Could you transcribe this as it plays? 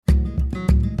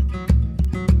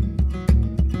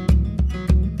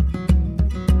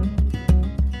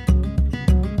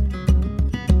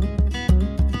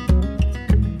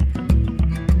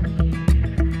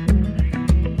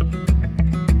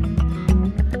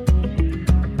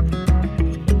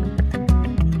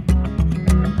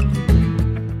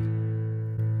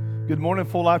Morning,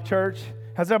 Full Life Church.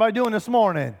 How's everybody doing this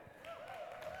morning?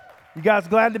 You guys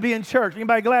glad to be in church?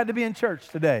 Anybody glad to be in church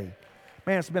today?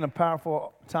 Man, it's been a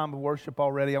powerful time of worship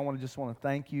already. I want to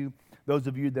thank you. Those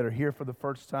of you that are here for the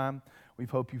first time, we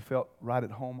hope you felt right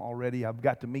at home already. I've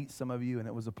got to meet some of you, and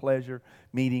it was a pleasure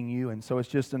meeting you. And so it's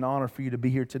just an honor for you to be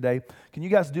here today. Can you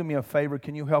guys do me a favor?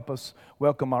 Can you help us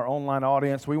welcome our online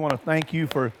audience? We want to thank you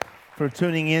for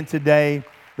tuning in today.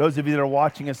 Those of you that are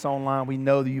watching us online, we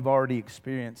know that you've already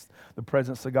experienced the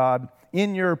presence of God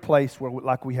in your place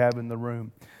like we have in the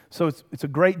room. So it's a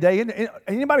great day.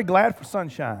 Anybody glad for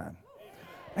sunshine?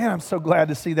 Man, I'm so glad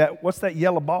to see that. What's that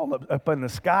yellow ball up in the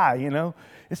sky, you know?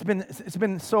 It's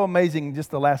been so amazing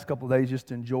just the last couple of days just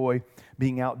to enjoy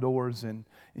being outdoors. And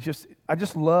I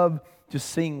just love just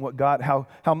seeing what God, how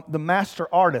the master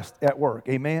artist at work,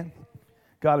 amen?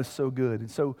 God is so good. And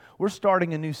so we're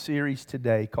starting a new series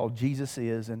today called Jesus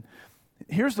Is. And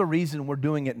here's the reason we're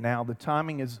doing it now. The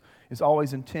timing is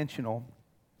always intentional.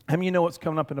 How many of you know what's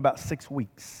coming up in about 6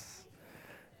 weeks?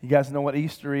 You guys know what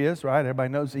Easter is, right? Everybody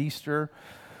knows Easter.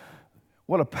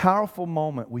 What a powerful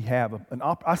moment we have.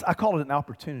 I call it an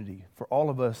opportunity for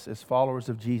all of us as followers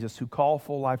of Jesus who call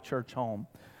Full Life Church home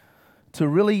to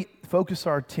really focus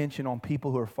our attention on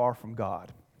people who are far from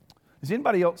God. Does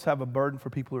anybody else have a burden for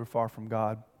people who are far from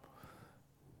God?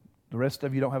 The rest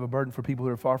of you don't have a burden for people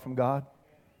who are far from God?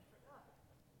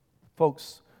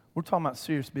 Folks, we're talking about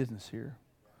serious business here.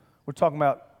 We're talking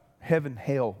about heaven,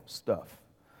 hell stuff.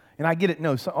 And I get it.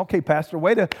 No, okay, Pastor,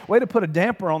 way to put a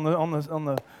damper on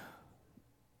the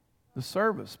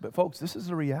service. But folks, this is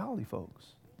the reality,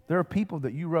 folks. There are people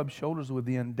that you rub shoulders with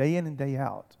in and day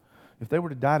out. If they were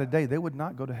to die today, they would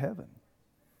not go to heaven.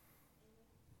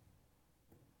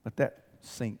 Let that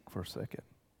sink for a second.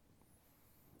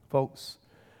 Folks,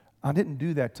 I didn't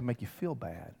do that to make you feel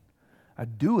bad. I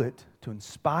do it to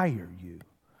inspire you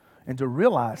and to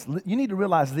realize, you need to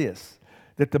realize this,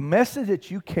 that the message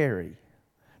that you carry,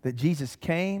 that Jesus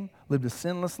came, lived a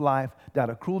sinless life,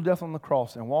 died a cruel death on the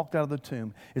cross, and walked out of the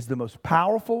tomb, is the most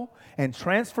powerful and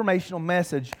transformational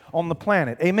message on the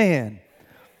planet. Amen.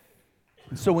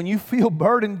 And so when you feel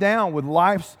burdened down with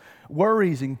life's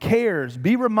worries and cares,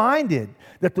 be reminded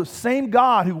that the same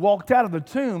God who walked out of the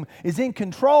tomb is in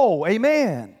control.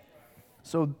 Amen.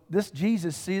 So this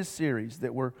Jesus Is series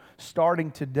that we're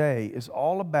starting today is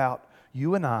all about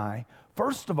you and I,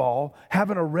 first of all,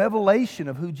 having a revelation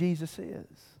of who Jesus is.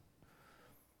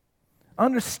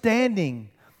 Understanding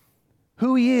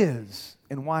who He is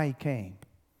and why He came.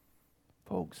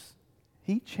 Folks,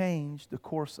 He changed the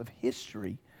course of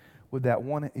history with that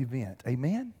one event.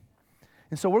 Amen?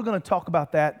 And so we're going to talk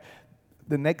about that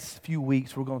the next few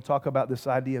weeks. We're going to talk about this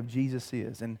idea of Jesus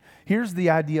Is. And here's the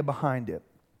idea behind it.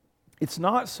 It's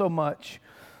not so much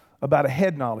about a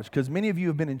head knowledge, because many of you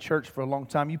have been in church for a long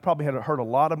time. You probably have heard a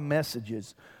lot of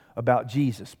messages about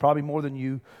Jesus, probably more than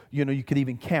you could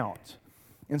even count.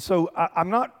 And so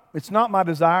it's not my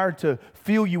desire to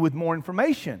fill you with more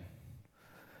information,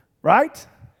 right?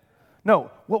 No,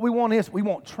 what we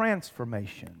want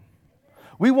transformation.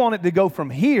 We want it to go from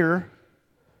here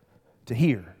to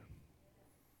here.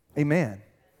 Amen.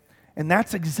 And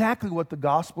that's exactly what the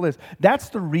gospel is. That's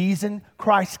the reason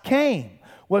Christ came,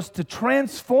 was to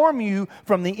transform you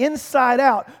from the inside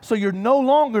out so you're no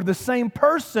longer the same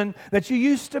person that you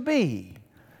used to be.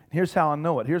 Here's how I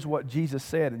know it. Here's what Jesus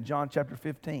said in John chapter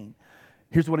 15.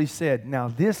 Here's what He said.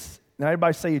 Now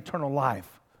everybody say eternal life.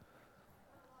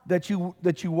 That you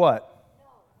what?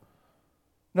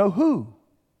 Know who?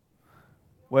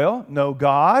 Well, know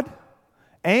God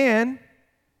and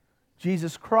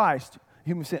Jesus Christ.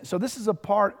 So this is a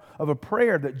part of a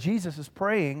prayer that Jesus is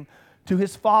praying to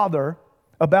His Father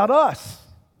about us,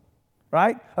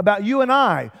 right? About you and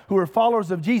I who are followers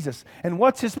of Jesus. And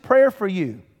what's His prayer for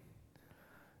you?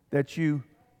 That you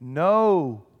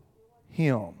know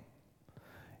Him.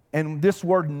 And this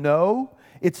word know,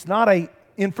 it's not an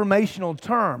informational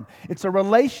term. It's a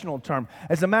relational term.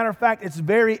 As a matter of fact, it's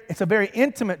a very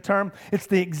intimate term. It's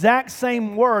the exact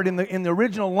same word in the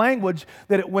original language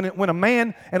that when a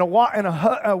man and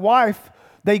a wife,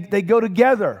 they go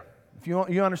together. If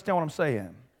you understand what I'm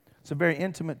saying. It's a very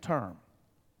intimate term.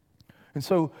 And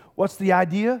so what's the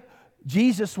idea?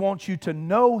 Jesus wants you to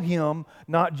know Him,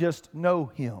 not just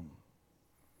know Him.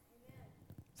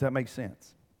 Does that make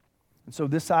sense? And so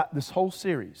this whole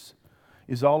series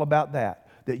is all about that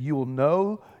you will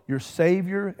know your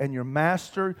Savior and your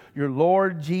Master, your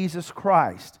Lord Jesus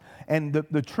Christ. And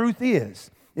the truth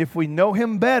is, if we know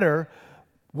Him better,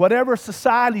 whatever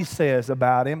society says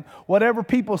about Him, whatever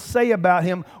people say about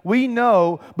Him, we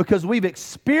know because we've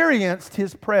experienced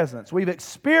His presence. We've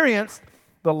experienced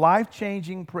the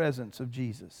life-changing presence of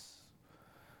Jesus.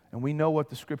 And we know what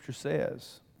the Scripture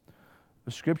says.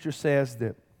 The Scripture says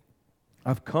that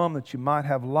I've come that you might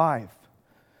have life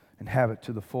and have it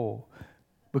to the full.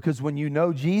 Because when you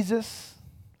know Jesus,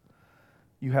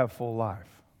 you have full life.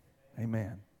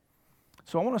 Amen.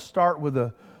 So I want to start with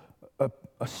a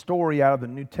story out of the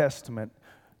New Testament.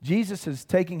 Jesus is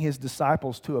taking his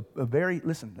disciples to a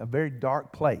very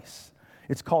dark place.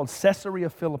 It's called Caesarea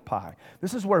Philippi.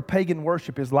 This is where pagan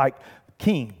worship is like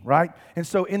king, right? And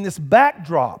so in this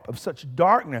backdrop of such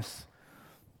darkness,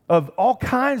 of all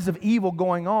kinds of evil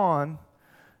going on,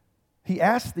 he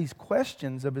asked these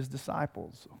questions of his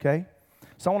disciples, okay?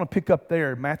 So I want to pick up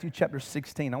there, Matthew chapter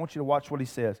 16. I want you to watch what he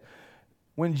says.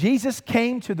 When Jesus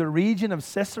came to the region of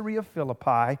Caesarea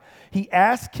Philippi, he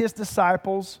asked his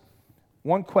disciples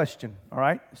one question, all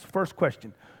right? It's the first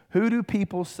question. Who do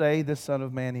people say the Son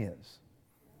of Man is?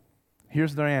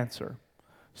 Here's their answer.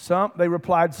 They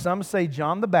replied, some say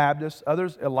John the Baptist,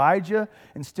 others Elijah,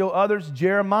 and still others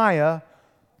Jeremiah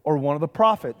or one of the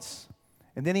prophets.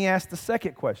 And then he asked the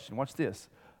second question. Watch this.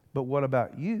 But what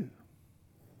about you?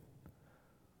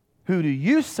 Who do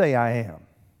you say I am?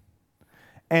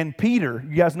 And Peter,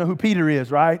 you guys know who Peter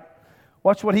is, right?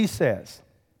 Watch what he says.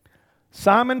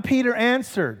 Simon Peter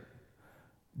answered,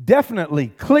 definitely,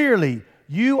 clearly,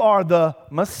 you are the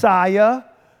Messiah,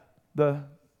 the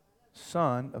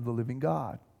Son of the living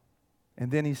God.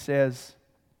 And then he says,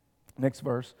 next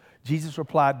verse, Jesus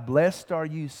replied, blessed are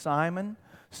you, Simon,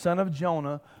 son of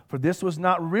Jonah, for this was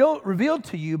not revealed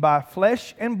to you by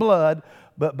flesh and blood,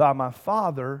 but by my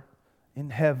Father in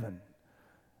heaven.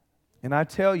 And I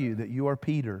tell you that you are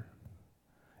Peter,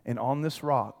 and on this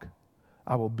rock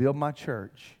I will build my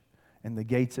church, and the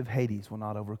gates of Hades will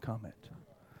not overcome it.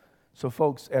 So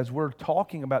folks, as we're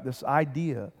talking about this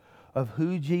idea of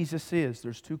who Jesus is,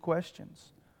 there's two questions.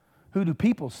 Who do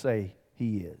people say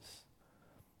he is?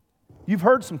 You've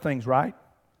heard some things, right?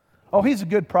 Oh, he's a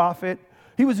good prophet.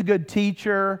 He was a good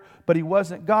teacher, but he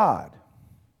wasn't God.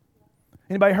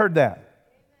 Anybody heard that?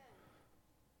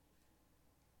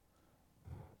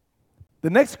 The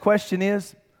next question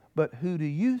is, but who do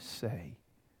you say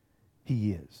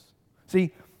he is?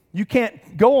 See, you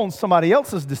can't go on somebody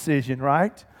else's decision,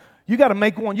 right? You got to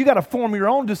make one. You got to form your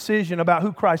own decision about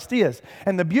who Christ is.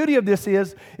 And the beauty of this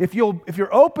is, if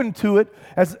you're open to it,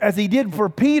 as he did for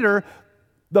Peter,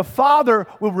 the Father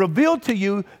will reveal to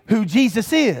you who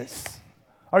Jesus is.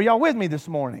 Are y'all with me this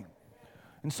morning?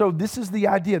 And so this is the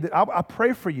idea that I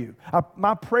pray for you.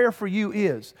 My prayer for you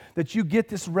is that you get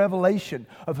this revelation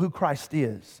of who Christ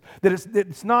is. That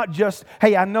it's not just,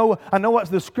 hey, I know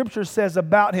what the Scripture says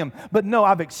about him, but no,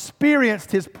 I've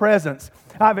experienced his presence.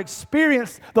 I've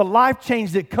experienced the life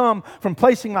change that come from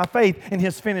placing my faith in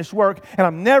his finished work, and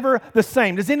I'm never the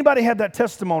same. Does anybody have that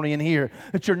testimony in here?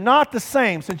 That you're not the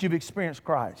same since you've experienced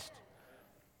Christ?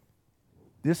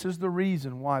 This is the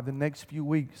reason why the next few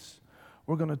weeks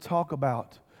we're going to talk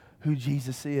about who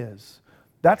Jesus is.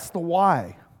 That's the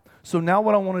why. So now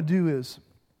what I want to do is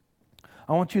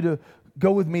I want you to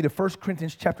go with me to 1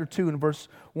 Corinthians chapter 2 and verse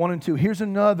 1 and 2. Here's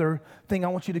another thing I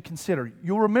want you to consider.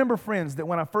 You'll remember, friends, that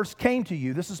when I first came to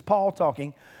you, this is Paul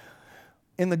talking,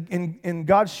 in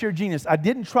God's sheer genius, I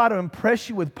didn't try to impress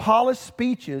you with polished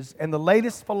speeches and the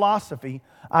latest philosophy.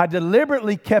 I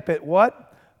deliberately kept it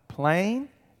what? Plain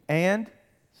and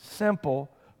simple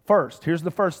first. Here's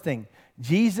the first thing.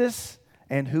 Jesus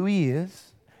and who he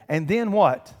is. And then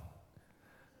what?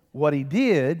 What he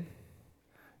did,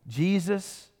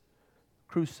 Jesus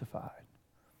crucified.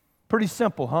 Pretty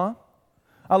simple, huh?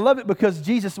 I love it because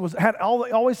Jesus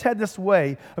always had this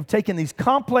way of taking these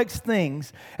complex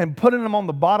things and putting them on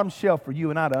the bottom shelf for you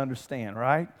and I to understand,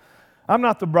 right? I'm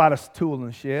not the brightest tool in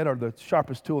the shed or the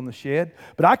sharpest tool in the shed,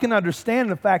 but I can understand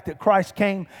the fact that Christ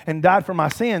came and died for my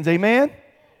sins. Amen?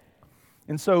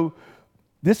 And so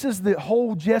this is the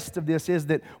whole gist of this, is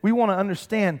that we want to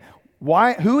understand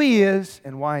who he is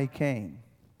and why he came.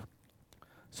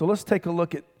 So let's take a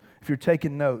look at, if you're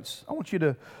taking notes, I want you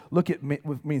to look at me,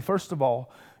 with me. First of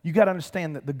all, you got to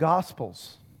understand that the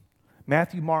Gospels,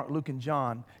 Matthew, Mark, Luke, and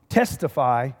John,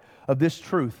 testify of this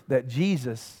truth that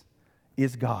Jesus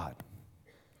is God.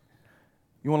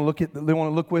 You want to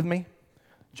look with me?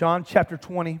 John chapter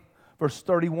 20, verse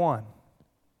 31.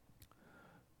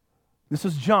 This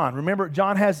is John. Remember,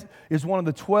 John is one of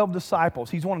the 12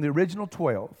 disciples. He's one of the original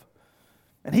 12.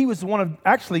 And he was one of,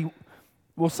 actually,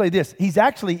 we'll say this, he's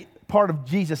actually part of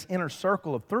Jesus' inner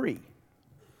circle of 3.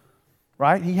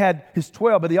 Right? He had his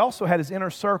 12, but he also had his inner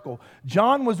circle.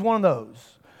 John was one of those.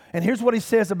 And here's what he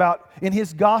says about, in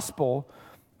his gospel,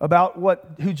 about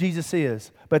who Jesus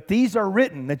is. But these are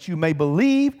written that you may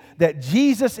believe that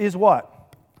Jesus is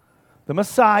what? The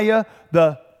Messiah,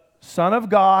 the Son of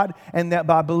God, and that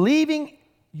by believing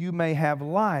you may have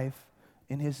life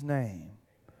in His name.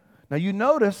 Now you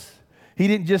notice He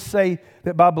didn't just say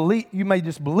that by belief you may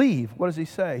just believe. What does He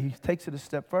say? He takes it a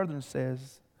step further and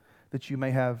says that you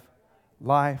may have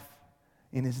life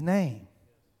in His name.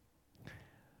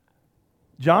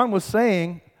 John was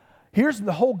saying, here's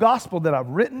the whole gospel that I've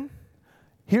written.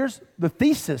 Here's the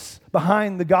thesis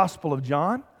behind the Gospel of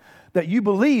John, that you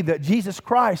believe that Jesus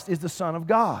Christ is the Son of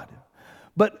God.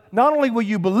 But not only will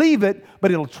you believe it,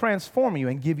 but it'll transform you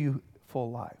and give you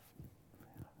full life.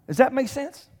 Does that make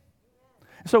sense?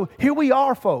 So here we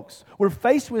are, folks. We're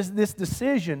faced with this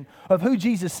decision of who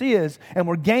Jesus is, and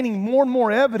we're gaining more and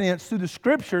more evidence through the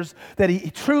Scriptures that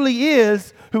He truly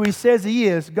is who He says He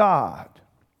is, God.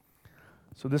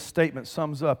 So this statement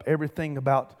sums up everything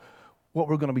about what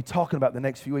we're going to be talking about the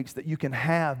next few weeks, that you can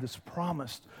have this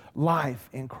promised life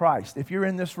in Christ. If you're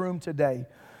in this room today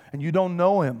and you don't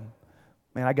know Him,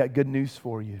 man, I got good news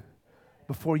for you.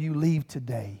 Before you leave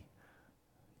today,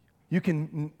 you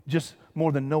can just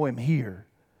more than know Him here,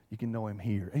 you can know Him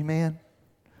here. Amen?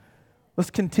 Let's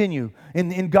continue.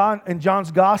 In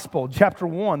John's Gospel, chapter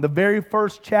 1, the very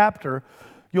first chapter,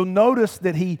 you'll notice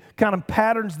that he kind of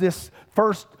patterns this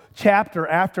first chapter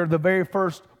after the very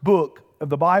first book of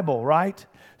the Bible, right?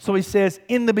 So he says,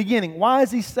 in the beginning. Why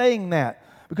is he saying that?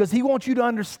 Because he wants you to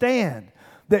understand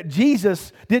that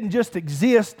Jesus didn't just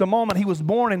exist the moment He was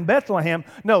born in Bethlehem.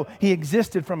 No, He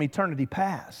existed from eternity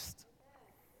past.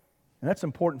 And that's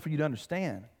important for you to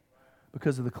understand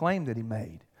because of the claim that He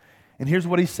made. And here's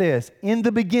what He says. In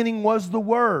the beginning was the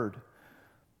Word,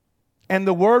 and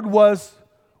the Word was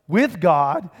with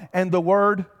God, and the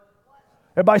Word,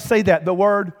 everybody say that, the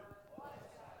Word.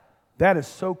 That is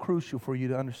so crucial for you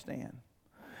to understand.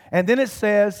 And then it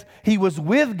says, He was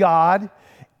with God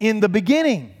in the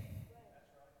beginning.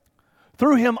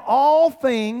 Through Him all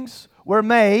things were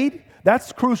made.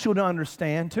 That's crucial to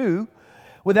understand too.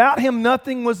 Without Him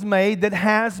nothing was made that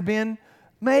has been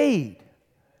made.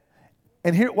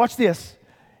 And here, watch this.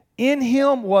 In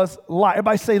Him was life.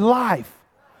 Everybody say life.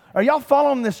 Are y'all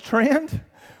following this trend?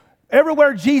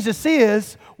 Everywhere Jesus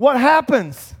is, what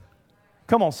happens?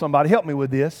 Come on, somebody, help me with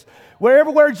this.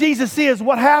 Where Jesus is,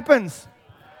 what happens?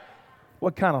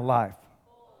 What kind of life?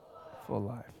 Full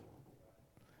life.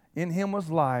 In Him was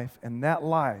life, and that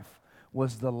life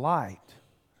was the light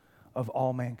of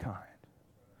all mankind.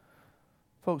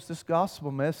 Folks, this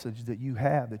gospel message that you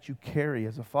have, that you carry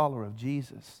as a follower of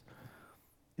Jesus,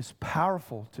 is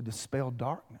powerful to dispel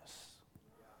darkness.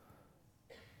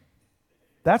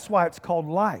 That's why it's called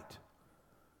light.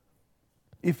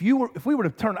 If we were to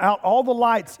turn out all the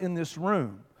lights in this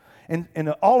room, and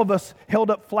all of us held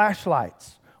up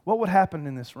flashlights, what would happen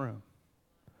in this room?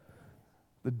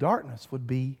 The darkness would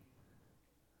be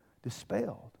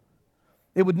dispelled.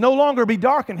 It would no longer be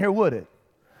dark in here, would it?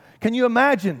 Can you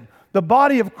imagine the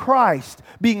body of Christ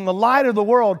being the light of the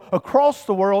world across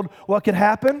the world? What could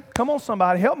happen? Come on,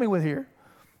 somebody, help me with here.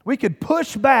 We could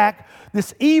push back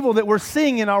this evil that we're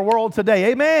seeing in our world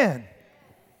today. Amen.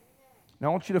 Now,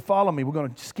 I want you to follow me. We're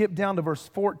going to skip down to verse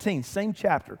 14, same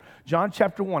chapter, John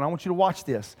chapter 1. I want you to watch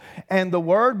this. And the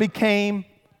Word became,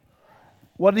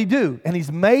 what did He do? And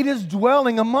He's made His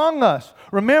dwelling among us.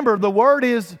 Remember, the Word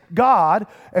is God.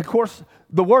 Of course,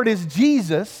 the Word is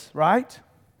Jesus, right?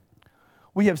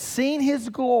 We have seen His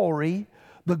glory,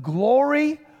 the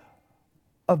glory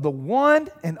of the one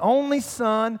and only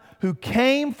Son who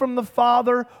came from the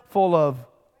Father, full of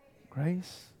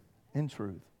grace and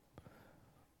truth.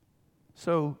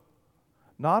 So,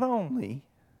 not only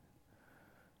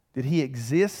did He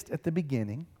exist at the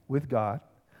beginning with God,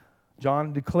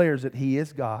 John declares that He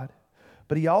is God,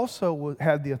 but He also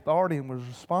had the authority and was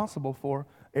responsible for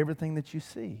everything that you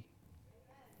see.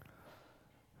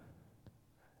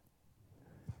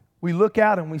 We look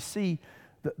out and we see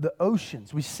the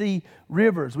oceans, we see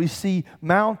rivers, we see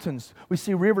mountains, we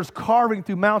see rivers carving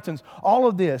through mountains, all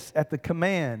of this at the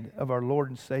command of our Lord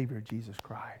and Savior, Jesus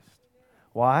Christ.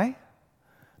 Why?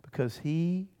 Because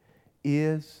He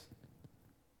is,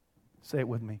 say it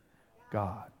with me,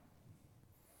 God.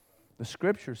 The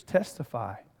Scriptures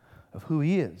testify of who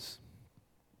He is.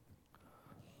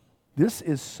 This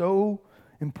is so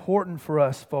important for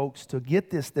us, folks, to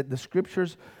get this, that the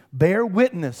Scriptures bear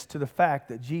witness to the fact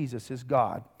that Jesus is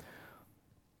God.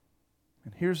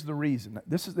 And here's the reason.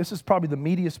 This is probably the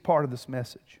meatiest part of this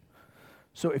message.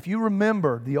 So if you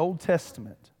remember the Old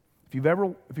Testament, if you've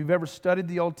ever studied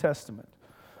the Old Testament,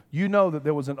 you know that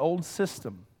there was an old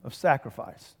system of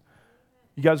sacrifice.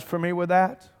 You guys familiar with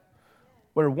that?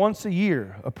 Where once a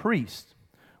year, a priest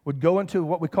would go into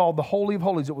what we call the Holy of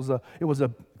Holies. It was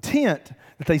a tent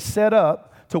that they set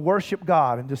up to worship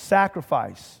God and to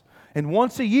sacrifice. And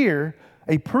once a year,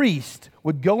 a priest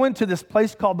would go into this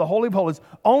place called the Holy of Holies.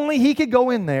 Only he could go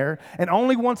in there, and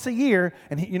only once a year.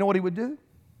 And you know what he would do?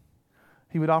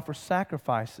 He would offer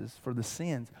sacrifices for the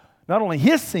sins. Not only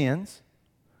his sins,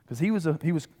 because he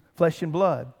was flesh and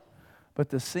blood, but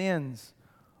the sins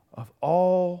of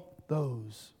all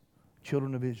those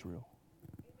children of Israel.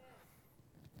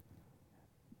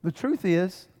 The truth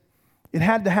is, it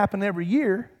had to happen every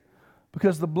year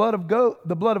because the blood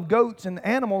of goats and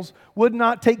animals would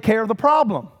not take care of the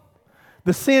problem.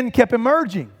 The sin kept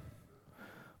emerging.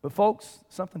 But folks,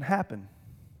 something happened.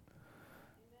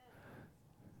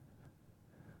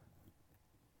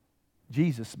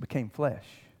 Jesus became flesh.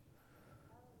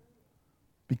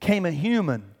 Became a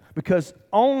human because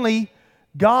only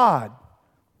God,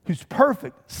 who's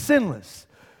perfect, sinless,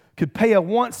 could pay a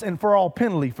once and for all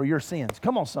penalty for your sins.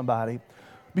 Come on, somebody.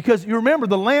 Because you remember,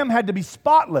 the lamb had to be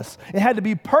spotless. It had to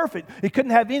be perfect. It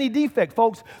couldn't have any defect,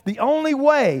 folks. The only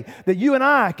way that you and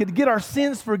I could get our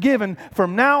sins forgiven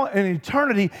from now and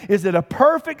eternity is that a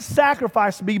perfect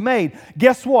sacrifice be made.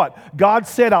 Guess what? God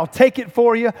said, I'll take it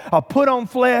for you. I'll put on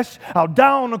flesh. I'll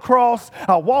die on the cross.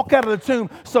 I'll walk out of the tomb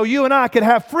so you and I could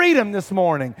have freedom this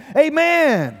morning.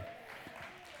 Amen.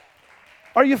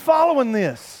 Are you following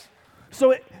this?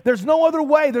 So there's no other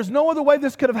way. There's no other way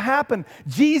this could have happened.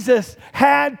 Jesus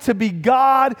had to be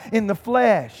God in the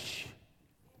flesh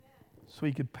so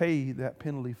he could pay that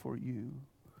penalty for you,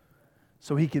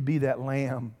 so he could be that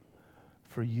lamb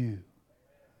for you.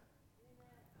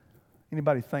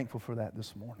 Anybody thankful for that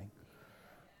this morning?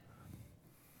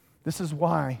 This is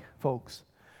why, folks,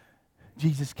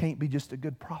 Jesus can't be just a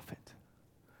good prophet,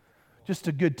 just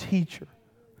a good teacher.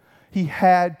 He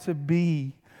had to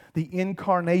be the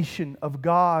incarnation of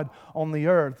God on the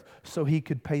earth so he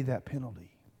could pay that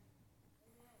penalty.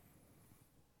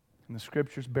 And the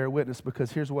scriptures bear witness,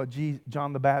 because here's what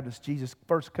John the Baptist, Jesus'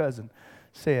 first cousin,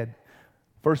 said.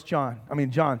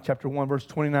 John chapter 1 verse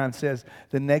 29 says,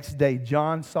 the next day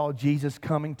John saw Jesus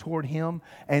coming toward him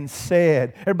and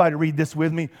said, everybody read this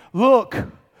with me, look,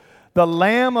 the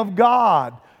Lamb of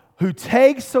God who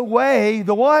takes away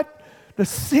the what? The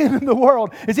sin in the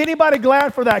world. Is anybody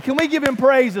glad for that? Can we give him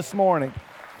praise this morning?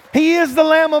 He is the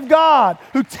Lamb of God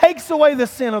who takes away the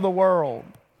sin of the world.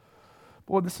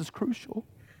 Boy, this is crucial.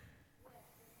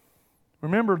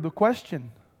 Remember the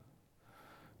question,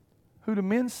 who do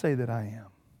men say that I am?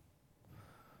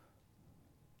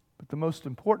 But the most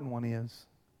important one is,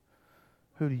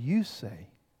 who do you say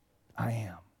I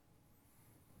am?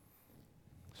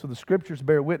 So the scriptures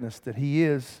bear witness that he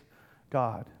is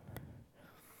God.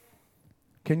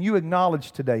 Can you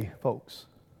acknowledge today, folks,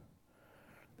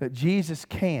 that Jesus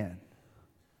can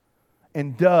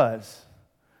and does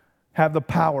have the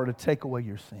power to take away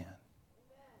your sin?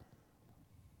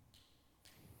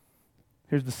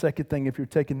 Here's the second thing if you're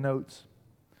taking notes.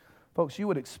 Folks, you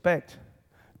would expect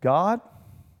God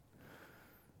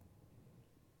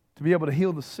to be able to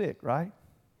heal the sick, right?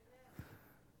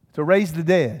 To raise the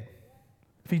dead.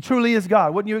 If he truly is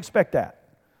God, wouldn't you expect that?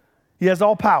 He has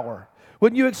all power.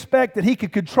 Wouldn't you expect that he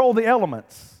could control the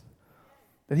elements?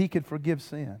 That he could forgive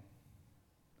sin?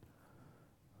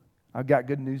 I've got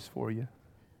good news for you.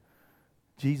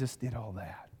 Jesus did all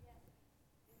that.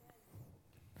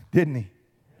 Didn't he?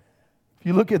 If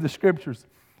you look at the scriptures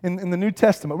in the New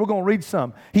Testament, we're going to read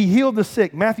some. He healed the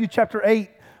sick. Matthew chapter 8,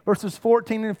 verses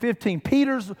 14 and 15.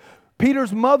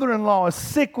 Peter's mother-in-law is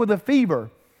sick with a fever.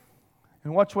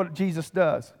 And watch what Jesus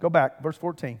does. Go back, verse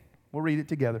 14. We'll read it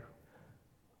together.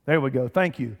 There we go.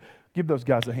 Thank you. Give those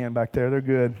guys a hand back there. They're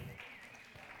good.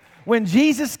 When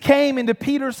Jesus came into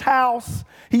Peter's house,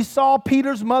 he saw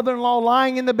Peter's mother-in-law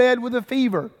lying in the bed with a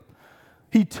fever.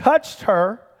 He touched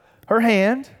her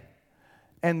hand,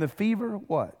 and the fever,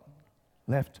 what?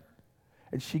 Left her.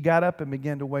 And she got up and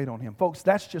began to wait on him. Folks,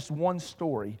 that's just one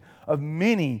story of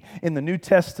many in the New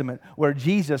Testament where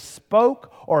Jesus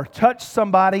spoke or touched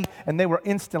somebody and they were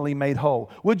instantly made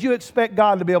whole. Would you expect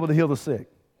God to be able to heal the sick?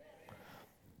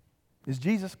 Is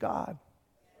Jesus God?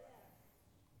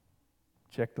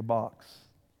 Check the box.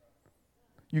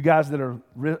 You guys that are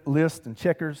list and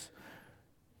checkers,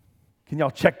 can y'all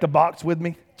check the box with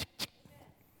me?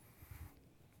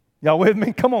 Y'all with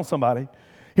me? Come on, somebody.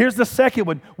 Here's the second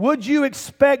one. Would you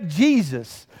expect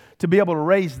Jesus to be able to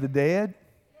raise the dead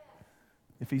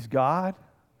if he's God?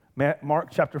 Mark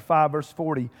chapter 5, verse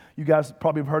 40. You guys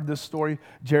probably have heard this story.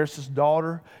 Jairus'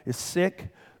 daughter is sick.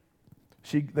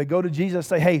 They go to Jesus and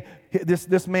say, hey,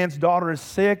 this man's daughter is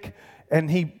sick, and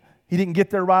he didn't get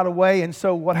there right away, and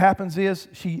so what happens is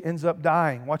she ends up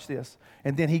dying. Watch this.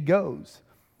 And then he goes.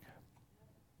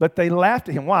 But they laughed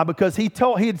at him. Why? Because he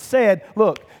had said,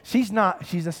 look, she's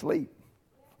asleep.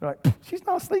 They're like, she's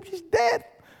not asleep, she's dead.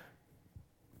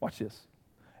 Watch this.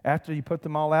 After he put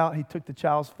them all out, he took the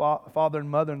child's father and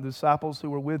mother and the disciples who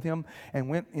were with him and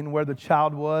went in where the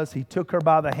child was. He took her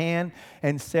by the hand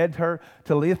and said to her,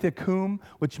 Talitha cum,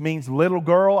 which means, little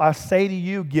girl, I say to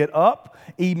you, get up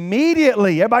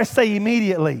immediately. Everybody say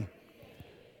immediately.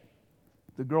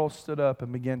 The girl stood up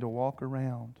and began to walk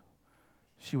around.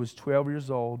 She was 12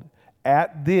 years old.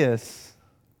 At this,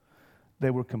 they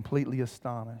were completely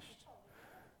astonished.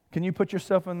 Can you put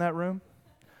yourself in that room?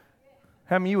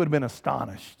 How many of you would have been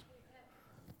astonished?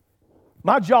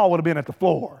 My jaw would have been at the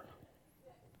floor.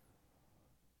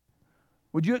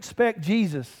 Would you expect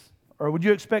Jesus, or would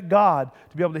you expect God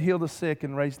to be able to heal the sick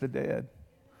and raise the dead?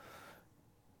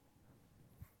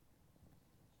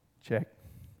 Check.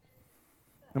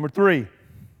 Number 3.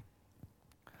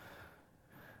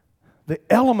 The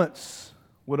elements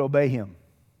would obey him.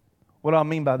 What do I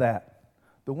mean by that?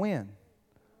 The wind,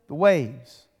 the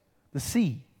waves, the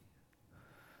sea.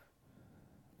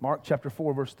 Mark chapter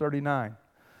 4, verse 39.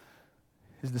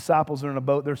 His disciples are in a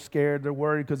boat. They're scared. They're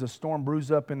worried because a storm brews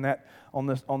up on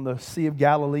the Sea of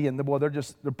Galilee, and they're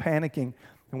panicking.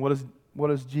 And what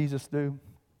does Jesus do?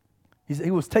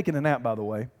 He was taking a nap, by the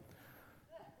way.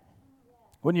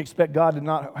 Wouldn't you expect God to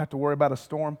not have to worry about a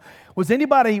storm? Was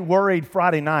anybody worried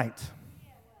Friday night?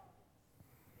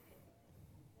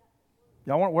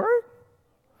 Y'all weren't worried?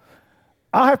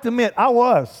 I have to admit, I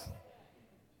was.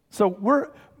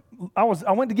 So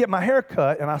I went to get my hair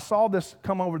cut, and I saw this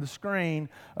come over the screen.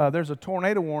 There's a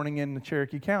tornado warning in the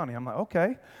Cherokee County. I'm like,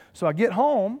 okay. So I get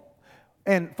home,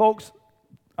 and folks,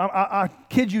 I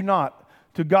kid you not,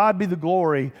 to God be the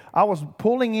glory, I was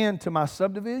pulling into my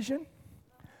subdivision,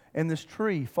 and this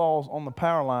tree falls on the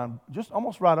power line just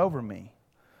almost right over me.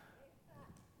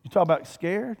 You talk about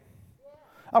scared?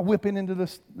 I whip into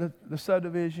the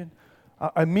subdivision.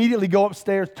 I immediately go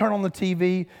upstairs, turn on the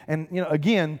TV, and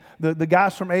again, the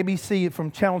guys from ABC,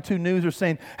 from Channel 2 News are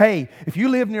saying, hey, if you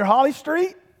live near Holly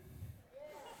Street,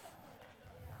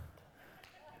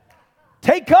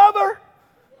 take cover.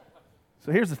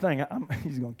 So here's the thing.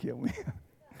 He's going to kill me.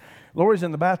 Lori's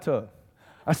in the bathtub.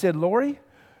 I said, Lori,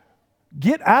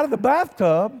 get out of the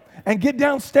bathtub and get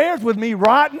downstairs with me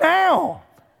right now.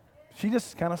 She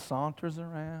just kind of saunters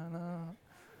around,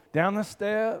 down the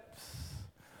steps.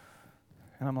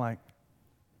 And I'm like,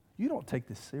 you don't take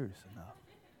this serious enough.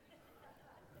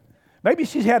 Maybe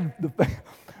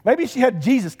she had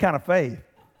Jesus kind of faith.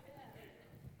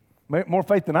 More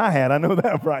faith than I had. I know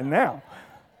that right now.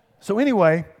 So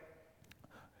anyway,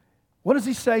 what does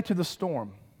he say to the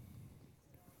storm?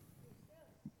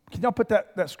 Can y'all put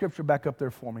that scripture back up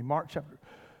there for me? Mark chapter.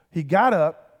 He got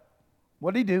up.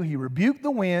 What did he do? He rebuked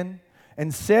the wind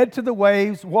and said to the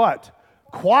waves, what?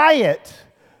 Quiet.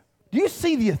 Do you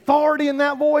see the authority in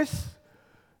that voice?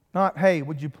 Not, hey,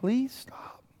 would you please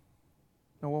stop?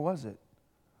 No, what was it?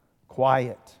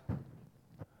 Quiet.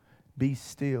 Be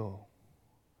still.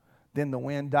 Then the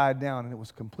wind died down and it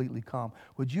was completely calm.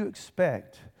 Would you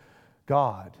expect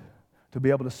God to be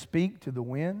able to speak to the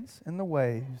winds and the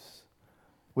waves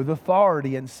with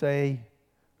authority and say,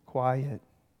 quiet,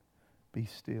 be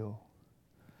still?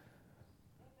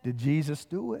 Did Jesus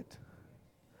do it?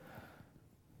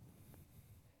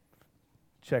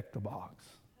 Check the box.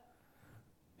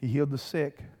 He healed the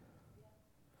sick.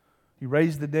 He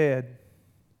raised the dead.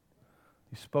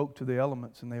 He spoke to the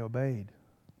elements and they obeyed.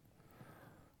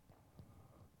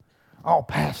 Oh,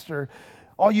 Pastor,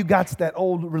 all you got's that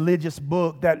old religious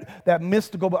book, that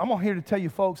mystical book. I'm here to tell you,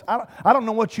 folks, I don't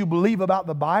know what you believe about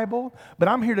the Bible, but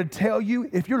I'm here to tell you,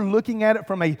 if you're looking at it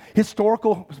from a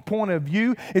historical point of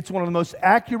view, it's one of the most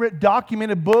accurate,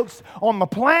 documented books on the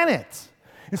planet.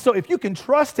 And so if you can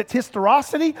trust its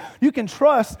historicity, you can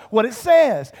trust what it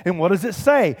says. And what does it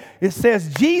say? It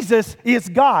says Jesus is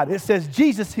God. It says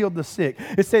Jesus healed the sick.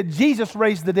 It said Jesus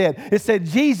raised the dead. It said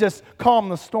Jesus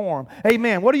calmed the storm.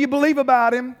 Amen. What do you believe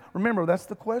about him? Remember, that's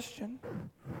the question.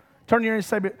 Turn to your and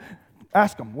say,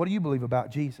 ask him, what do you believe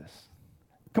about Jesus?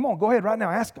 Come on, go ahead right now,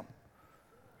 ask him.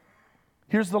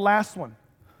 Here's the last one.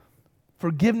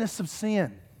 Forgiveness of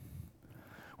sin.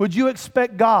 Would you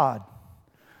expect God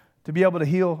to be able to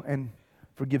heal and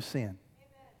forgive sin? Amen.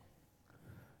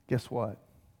 Guess what?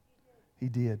 He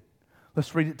did.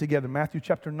 Let's read it together. Matthew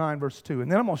chapter 9, verse 2.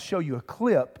 And then I'm going to show you a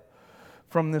clip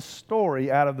from this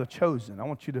story out of The Chosen.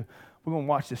 We're going to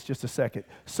watch this just a second.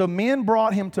 So men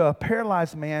brought him to a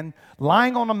paralyzed man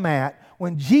lying on a mat.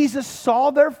 When Jesus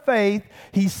saw their faith,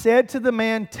 he said to the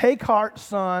man, take heart,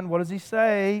 son. What does he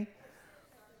say?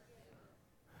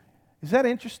 Is that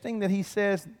interesting that he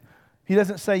says, he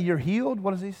doesn't say you're healed?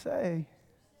 What does he say?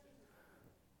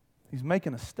 He's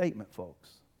making a statement, folks.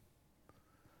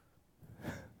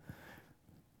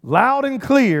 loud and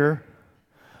clear,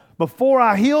 before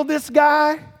I heal this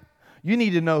guy, you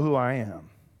need to know who I am.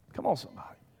 Come on, somebody.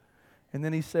 And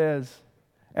then he says,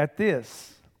 at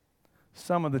this,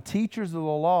 some of the teachers of the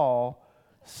law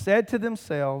said to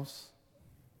themselves,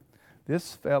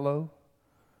 this fellow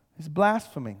is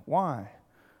blaspheming. Why?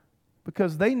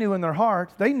 Because they knew in their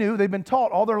heart, they've been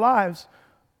taught all their lives,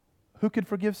 who could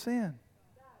forgive sin?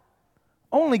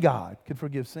 Only God could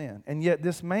forgive sin. And yet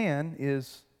this man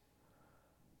is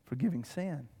forgiving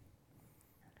sin.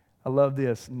 I love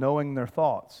this, knowing their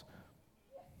thoughts.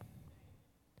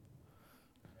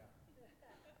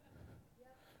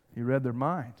 He read their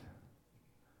mind.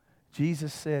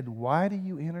 Jesus said, why do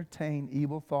you entertain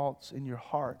evil thoughts in your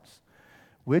hearts?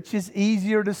 Which is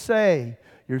easier to say,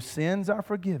 your sins are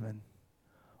forgiven,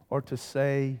 or to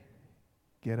say,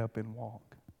 get up and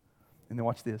walk? And then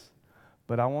watch this.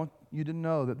 But I want you to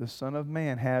know that the Son of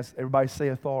Man has, everybody say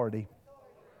authority,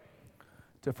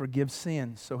 to forgive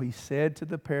sins. So he said to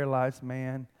the paralyzed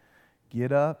man,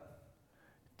 get up,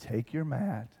 take your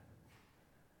mat,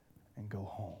 and go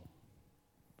home.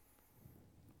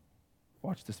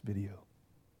 Watch this video.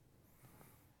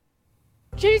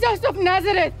 Jesus of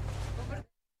Nazareth,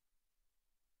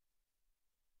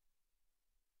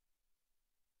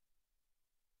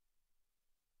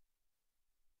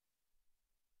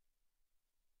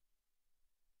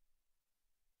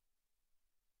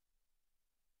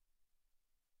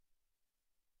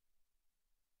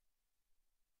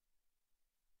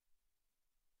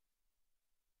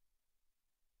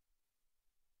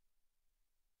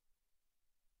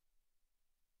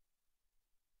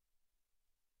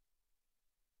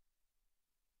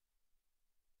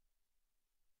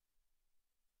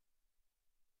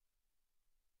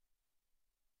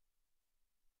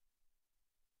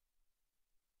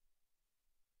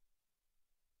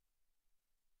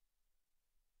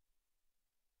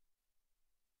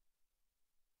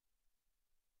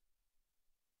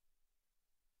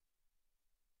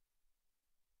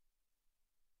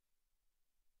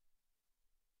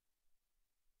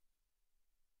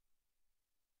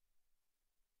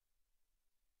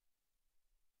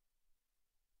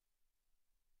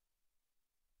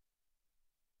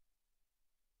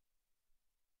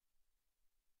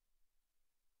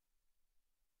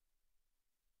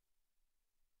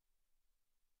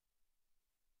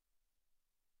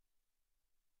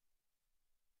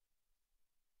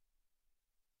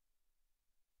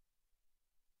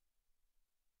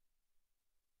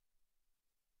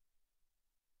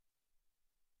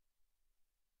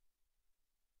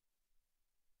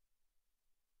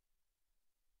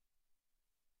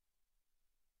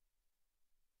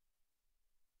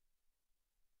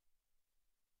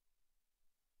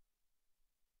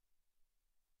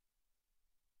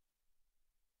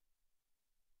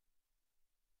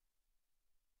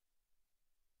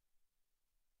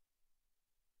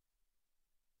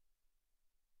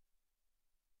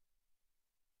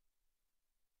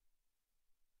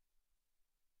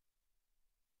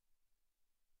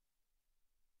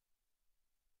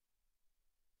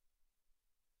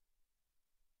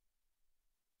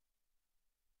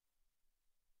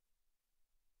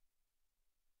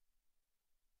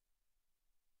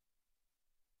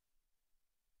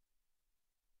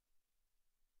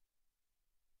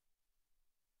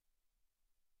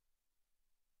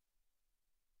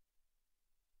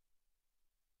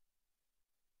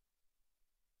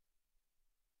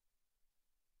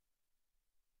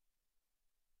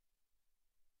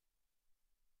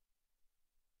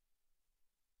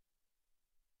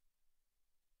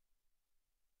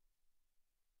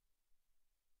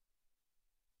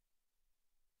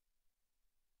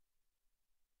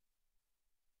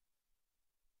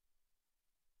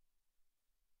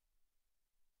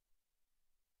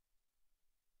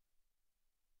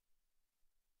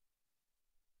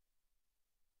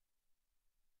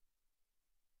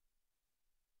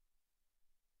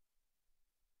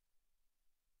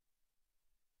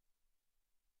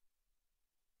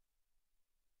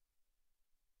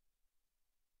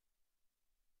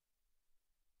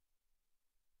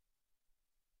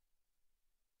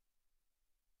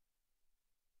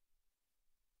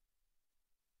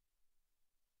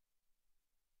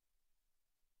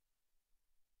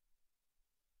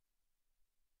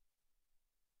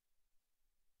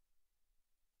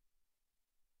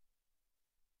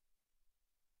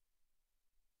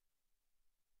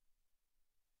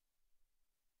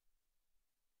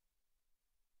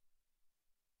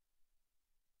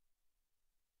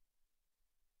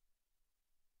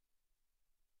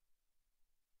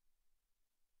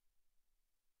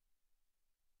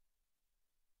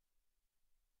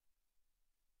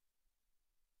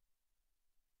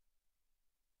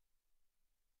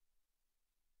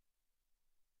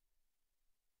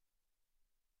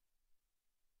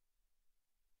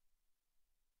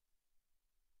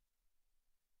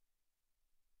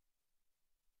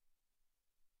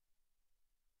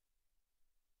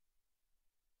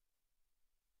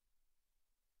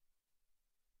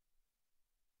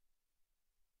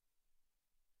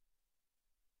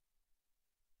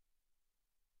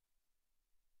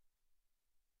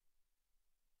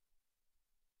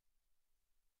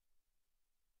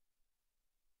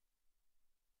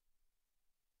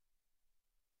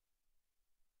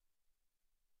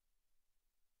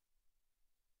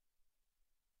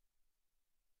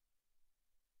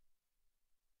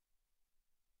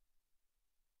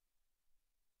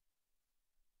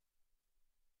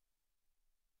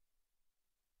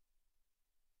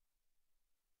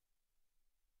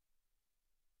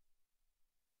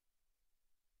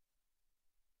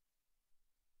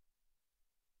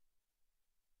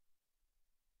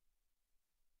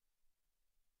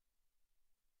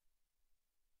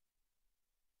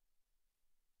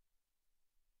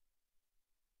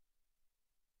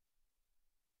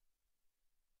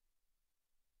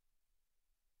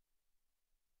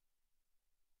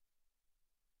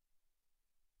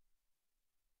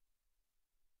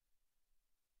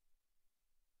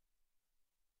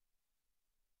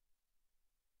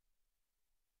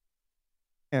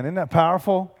 And isn't that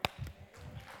powerful?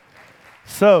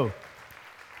 So,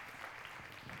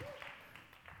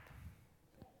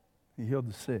 He healed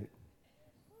the sick,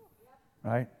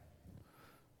 right?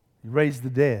 He raised the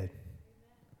dead.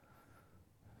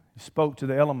 He spoke to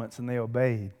the elements and they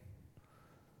obeyed.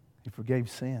 He forgave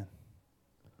sin.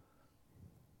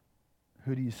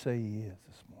 Who do you say He is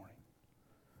this morning?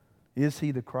 Is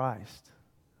He the Christ,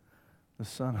 the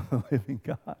Son of the living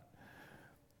God?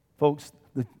 Folks,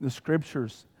 the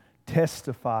Scriptures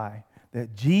testify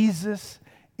that Jesus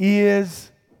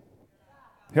is,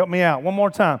 help me out one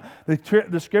more time.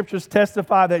 The Scriptures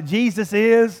testify that Jesus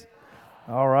is,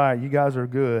 all right, you guys are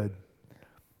good.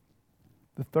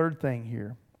 The third thing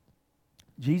here,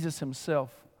 Jesus Himself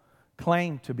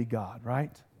claimed to be God,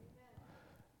 right?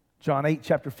 John 8,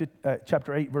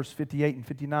 chapter 8, verse 58 and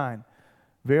 59.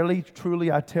 Verily,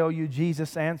 truly, I tell you,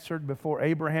 Jesus answered before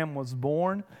Abraham was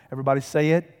born. Everybody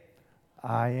say it.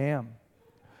 I am.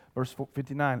 Verse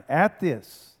 59. At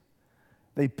this,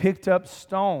 they picked up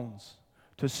stones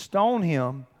to stone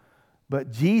Him,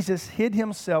 but Jesus hid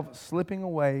Himself, slipping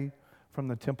away from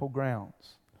the temple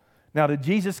grounds. Now, did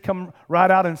Jesus come right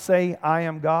out and say, I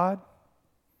am God?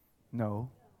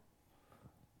 No.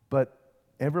 But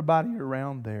everybody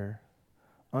around there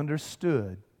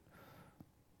understood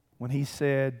when He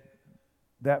said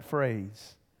that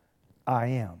phrase, I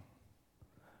am.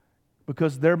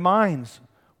 Because their minds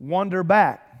wander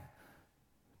back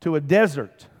to a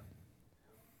desert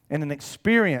and an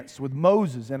experience with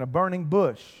Moses and a burning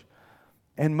bush.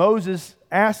 And Moses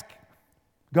asked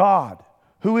God,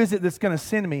 who is it that's going to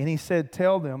send me? And He said,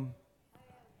 tell them,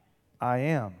 I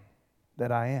am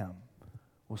that I am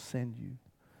will send you.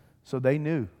 So they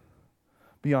knew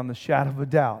beyond the shadow of a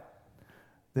doubt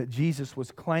that Jesus was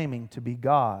claiming to be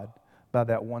God by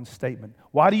that one statement.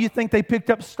 Why do you think they picked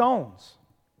up stones?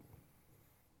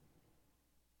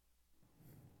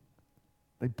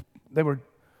 They were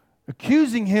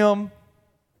accusing Him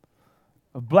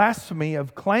of blasphemy,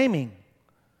 of claiming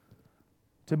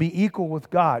to be equal with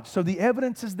God. So the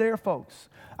evidence is there, folks.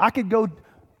 I could go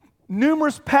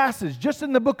numerous passages just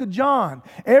in the book of John.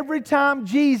 Every time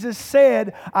Jesus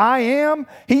said, I am,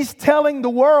 He's telling the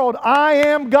world, I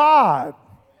am God.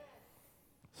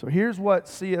 So here's what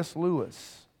C.S.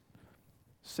 Lewis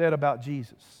said about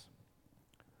Jesus.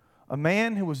 A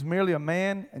man who was merely a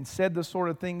man and said the sort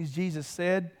of things Jesus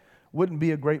said wouldn't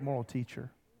be a great moral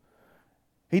teacher.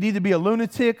 He'd either be a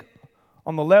lunatic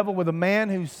on the level with a man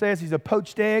who says he's a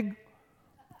poached egg,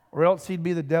 or else he'd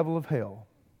be the devil of hell.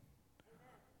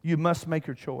 You must make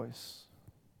your choice.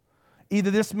 Either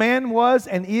this man was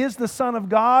and is the Son of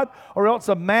God, or else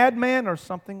a madman or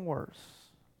something worse.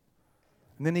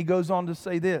 And then he goes on to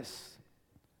say this,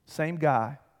 same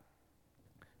guy.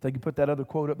 If they can put that other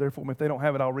quote up there for me. If they don't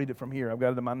have it, I'll read it from here. I've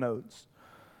got it in my notes.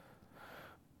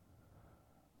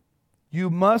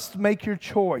 You must make your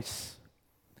choice.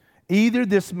 Either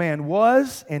this man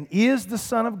was and is the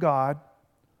Son of God,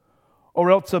 or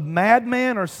else a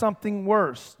madman or something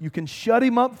worse. You can shut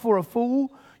him up for a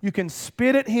fool, you can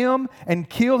spit at him and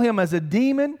kill him as a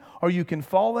demon, or you can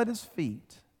fall at his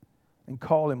feet and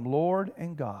call him Lord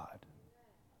and God.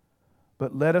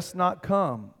 But let us not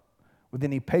come with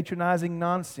any patronizing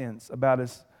nonsense about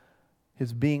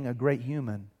his being a great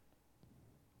human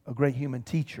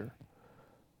teacher.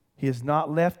 He has not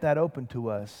left that open to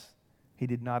us. He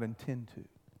did not intend to.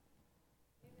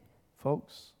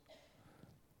 Folks,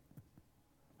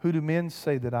 who do men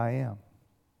say that I am?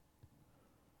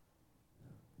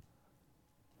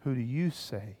 Who do you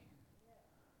say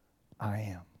I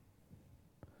am?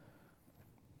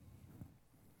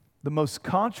 The most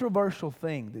controversial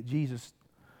thing that Jesus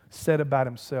said about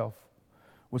Himself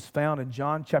was found in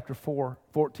John chapter 4,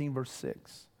 14, verse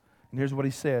 6. And here's what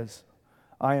He says.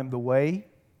 I am the way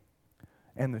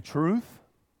and the truth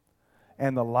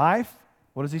and the life.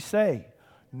 What does He say?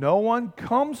 No one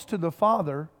comes to the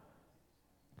Father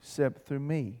except through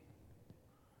me.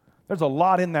 There's a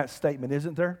lot in that statement,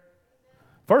 isn't there?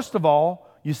 First of all,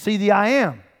 you see the I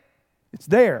am. It's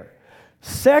there.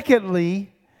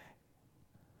 Secondly,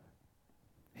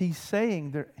 He's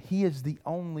saying that He is the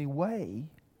only way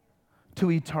to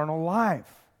eternal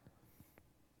life.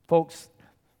 Folks,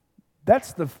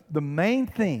 that's the main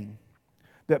thing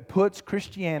that puts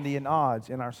Christianity in odds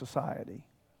in our society.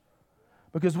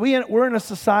 Because we're in a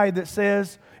society that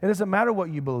says it doesn't matter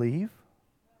what you believe.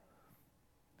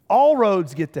 All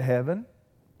roads get to heaven.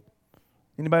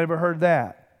 Anybody ever heard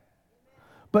that?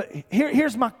 But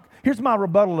here's my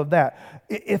rebuttal of that.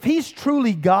 If He's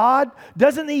truly God,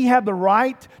 doesn't He have the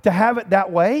right to have it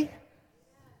that way?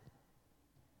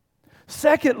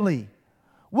 Secondly,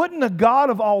 wouldn't a God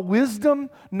of all wisdom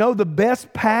know the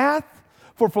best path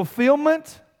for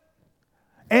fulfillment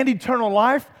and eternal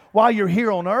life while you're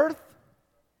here on earth?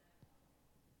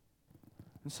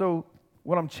 And so,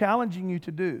 what I'm challenging you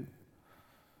to do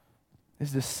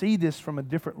is to see this from a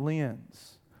different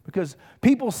lens. Because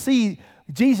people see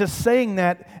Jesus saying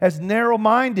that as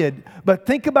narrow-minded, but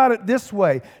think about it this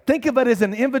way. Think of it as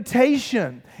an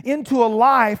invitation into a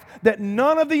life that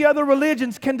none of the other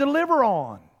religions can deliver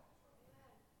on.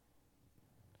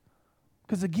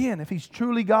 Because again, if He's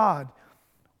truly God,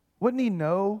 wouldn't He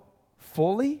know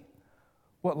fully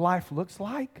what life looks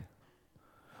like?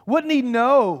 Wouldn't He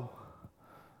know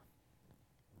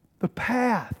the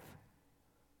path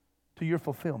to your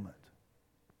fulfillment?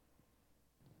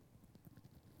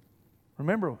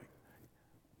 Remember,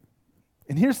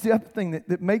 and here's the other thing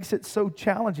that makes it so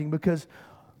challenging, because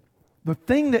the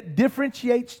thing that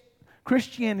differentiates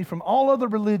Christianity from all other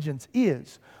religions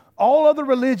is all other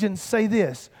religions say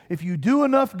this: if you do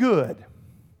enough good,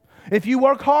 if you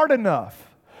work hard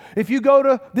enough, if you go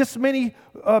to this many,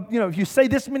 if you say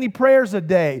this many prayers a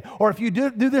day, or if you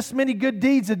do this many good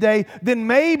deeds a day, then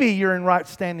maybe you're in right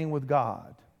standing with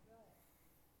God.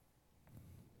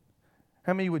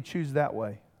 How many would choose that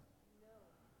way?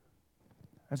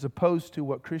 As opposed to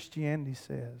what Christianity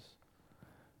says.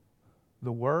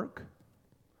 The work,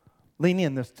 lean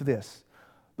in to this.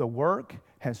 The work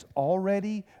has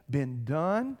already been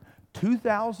done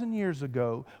 2,000 years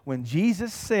ago when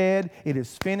Jesus said it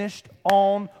is finished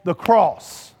on the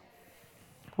cross.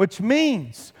 Which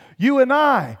means you and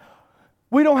I,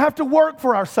 we don't have to work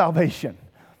for our salvation.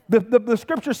 The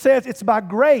Scripture says it's by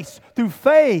grace, through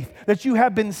faith, that you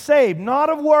have been saved, not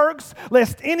of works,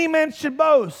 lest any man should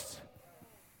boast.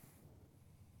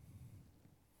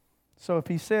 So if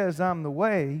He says, I'm the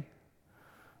way,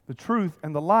 the truth,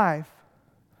 and the life,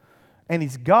 and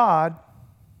He's God,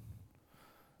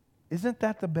 isn't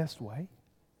that the best way?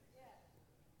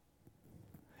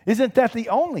 Isn't that the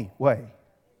only way?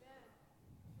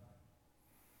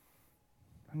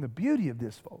 And the beauty of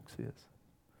this, folks, is,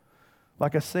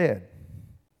 like I said,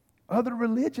 other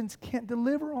religions can't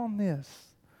deliver on this.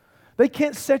 They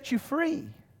can't set you free.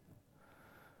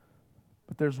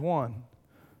 But there's one,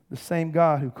 the same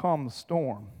God who calmed the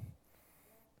storm,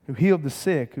 who healed the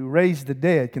sick, who raised the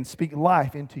dead, can speak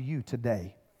life into you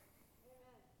today.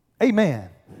 Amen.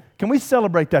 Can we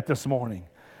celebrate that this morning?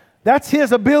 That's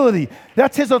His ability.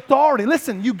 That's His authority.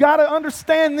 Listen, you got to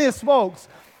understand this, folks.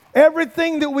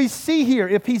 Everything that we see here,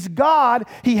 if He's God,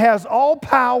 He has all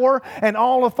power and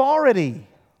all authority.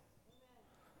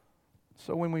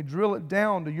 So when we drill it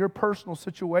down to your personal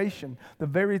situation, the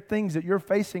very things that you're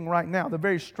facing right now, the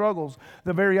very struggles,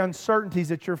 the very uncertainties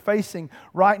that you're facing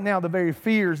right now, the very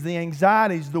fears, the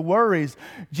anxieties, the worries,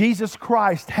 Jesus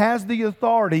Christ has the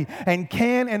authority and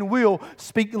can and will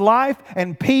speak life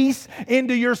and peace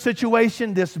into your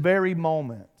situation this very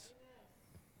moment.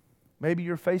 Maybe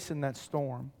you're facing that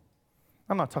storm.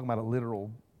 I'm not talking about a literal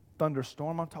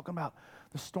thunderstorm. I'm talking about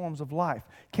the storms of life.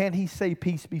 Can He say,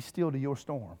 peace be still to your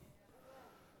storm?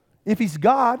 If He's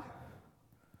God,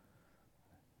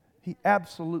 He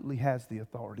absolutely has the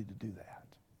authority to do that.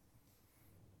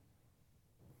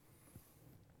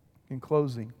 In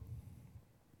closing,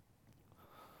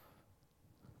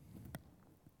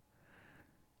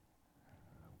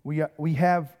 we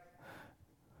have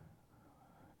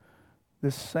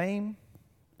this same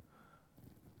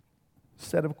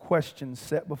set of questions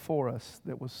set before us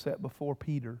that was set before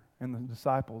Peter and the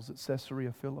disciples at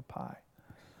Caesarea Philippi.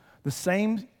 The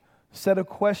same set of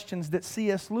questions that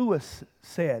C.S. Lewis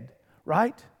said,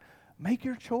 right? Make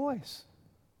your choice.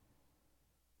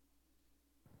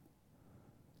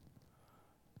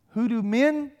 Who do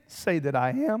men say that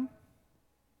I am?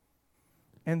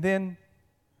 And then,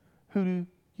 who do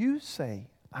you say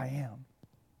I am?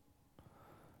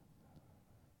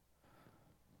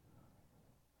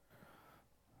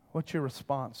 What's your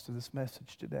response to this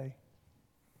message today?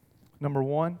 Number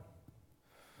one,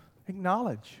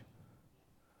 acknowledge.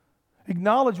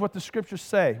 Acknowledge what the Scriptures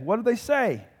say. What do they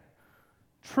say?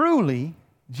 Truly,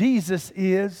 Jesus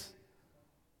is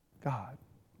God.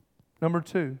 Number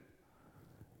two,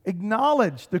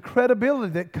 acknowledge the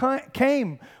credibility that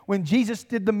came when Jesus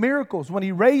did the miracles, when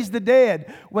He raised the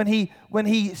dead, when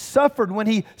he suffered, when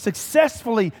He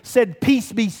successfully said,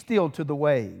 peace be still to the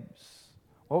waves.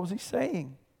 What was He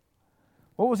saying?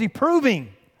 What was He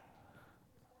proving?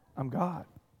 I'm God.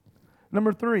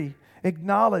 Number three,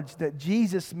 acknowledge that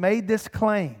Jesus made this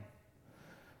claim.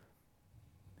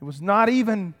 There was no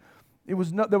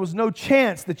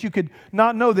chance that you could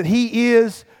not know that He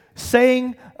is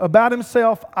saying about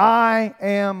Himself, I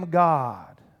am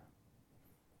God.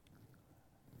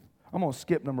 I'm going to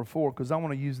skip number 4 because I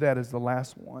want to use that as the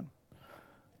last one.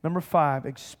 Number 5,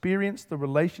 experience the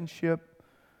relationship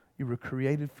you were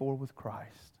created for with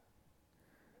Christ.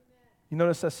 You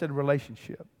notice I said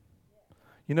relationship.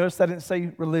 You notice I didn't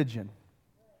say religion.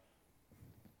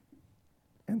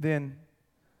 And then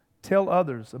tell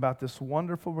others about this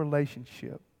wonderful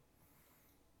relationship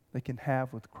they can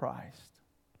have with Christ.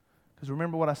 Because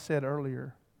remember what I said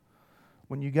earlier.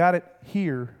 When you got it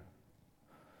here,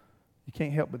 you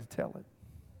can't help but to tell it.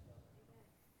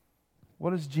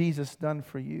 What has Jesus done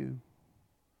for you?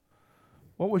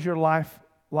 What was your life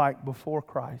like before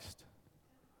Christ?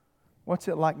 What's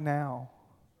it like now?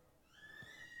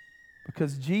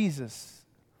 Because Jesus,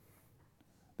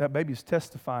 that baby's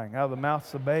testifying out of the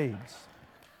mouths of babes.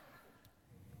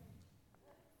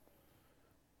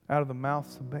 Out of the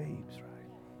mouths of babes,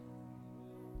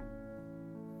 right?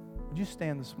 Would you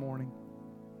stand this morning?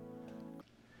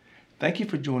 Thank you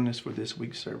for joining us for this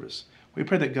week's service. We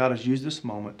pray that God has used this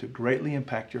moment to greatly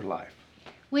impact your life.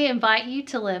 We invite you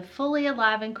to live fully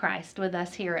alive in Christ with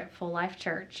us here at Full Life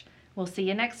Church. We'll see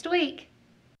you next week.